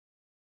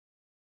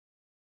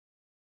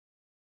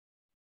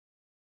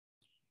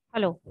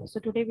Hello. So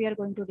today we are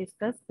going to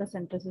discuss the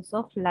synthesis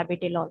of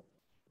labetalol,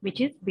 which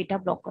is beta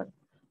blocker.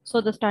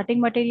 So the starting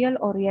material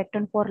or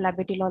reactant for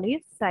labetalol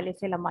is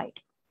salicylamide.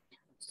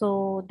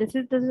 So this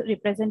is the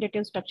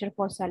representative structure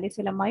for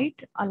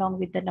salicylamide along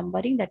with the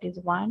numbering, that is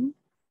 1,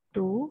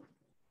 2,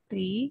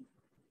 3,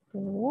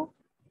 4,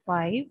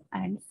 5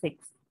 and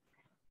 6.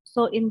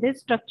 So in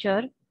this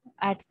structure,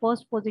 at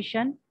first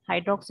position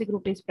hydroxy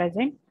group is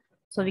present.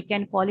 So we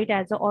can call it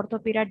as a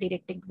orthopira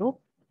directing group.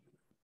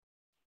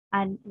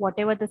 And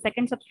whatever the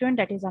second substituent,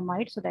 that is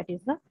amide, so that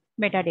is the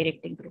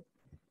meta-directing group,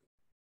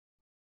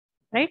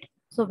 right?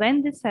 So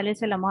when this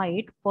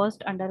salicylamide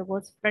first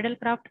undergoes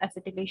Friedel-Crafts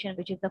acetylation,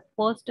 which is the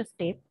first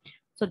step,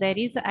 so there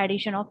is the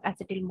addition of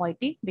acetyl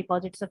moiety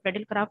because it's a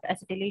Friedel-Crafts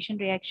acetylation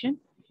reaction,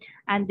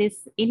 and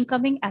this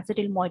incoming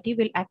acetyl moiety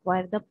will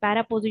acquire the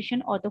para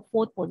position or the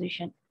fourth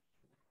position,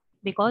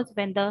 because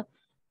when the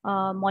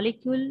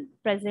molecule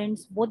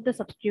presents both the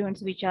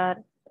substituents which are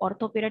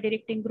orthopara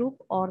directing group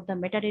or the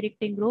meta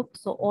directing group,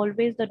 so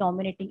always the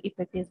dominating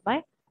effect is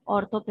by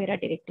orthopara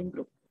directing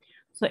group.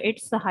 So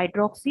it's the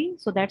hydroxy,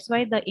 so that's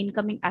why the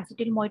incoming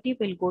acetyl moiety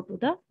will go to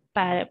the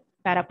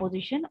para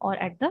position or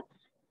at the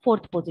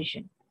fourth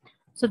position.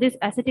 So this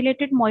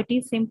acetylated moiety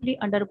simply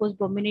undergoes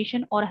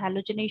bromination or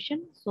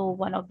halogenation. So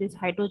one of these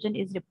hydrogen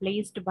is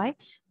replaced by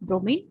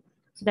bromine.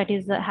 So that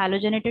is the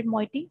halogenated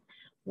moiety.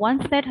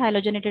 Once that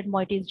halogenated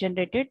moiety is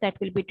generated, that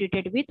will be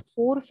treated with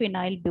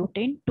 4-phenyl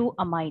butane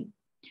 2-amine.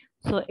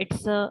 So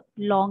it's a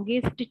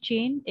longest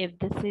chain if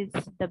this is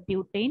the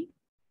butane,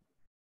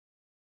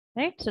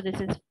 right? So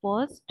this is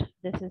first,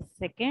 this is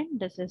second,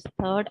 this is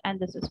third, and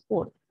this is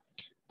fourth.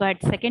 So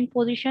at second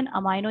position,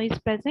 amino is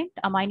present,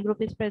 amine group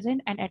is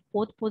present, and at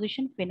fourth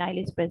position,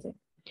 phenyl is present.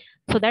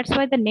 So that's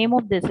why the name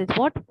of this is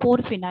what?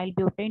 4-phenyl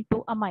butane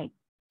 2-amine.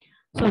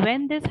 So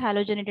when this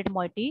halogenated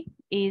moiety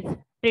is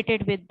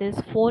treated with this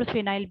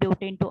 4-phenyl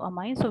butane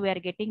 2-amine, so we are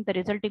getting the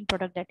resulting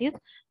product, that is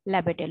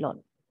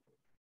labetalol.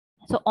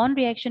 So on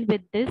reaction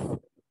with this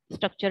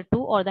structure 2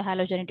 or the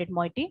halogenated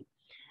moiety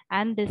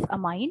and this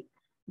amine,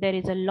 there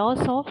is a loss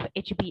of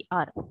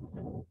HBr.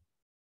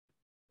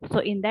 So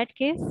in that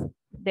case,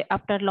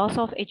 after loss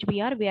of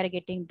HBr, we are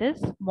getting this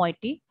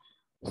moiety.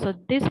 So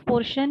this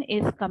portion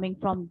is coming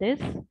from this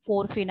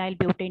 4-phenyl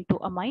butane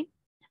 2-amine,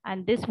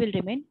 and this will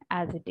remain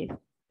as it is.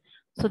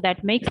 So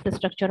that makes the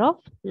structure of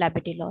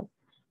labetalol.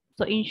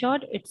 So in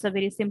short, it's a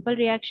very simple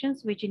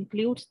reactions which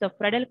includes the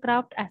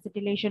Friedel-Crafts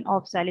acetylation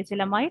of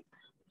salicylamide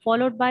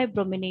followed by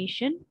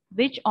bromination,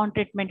 which on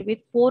treatment with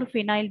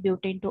 4-phenyl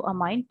butane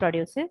 2-amine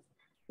produces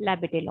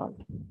labetalol.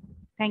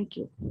 Thank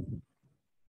you.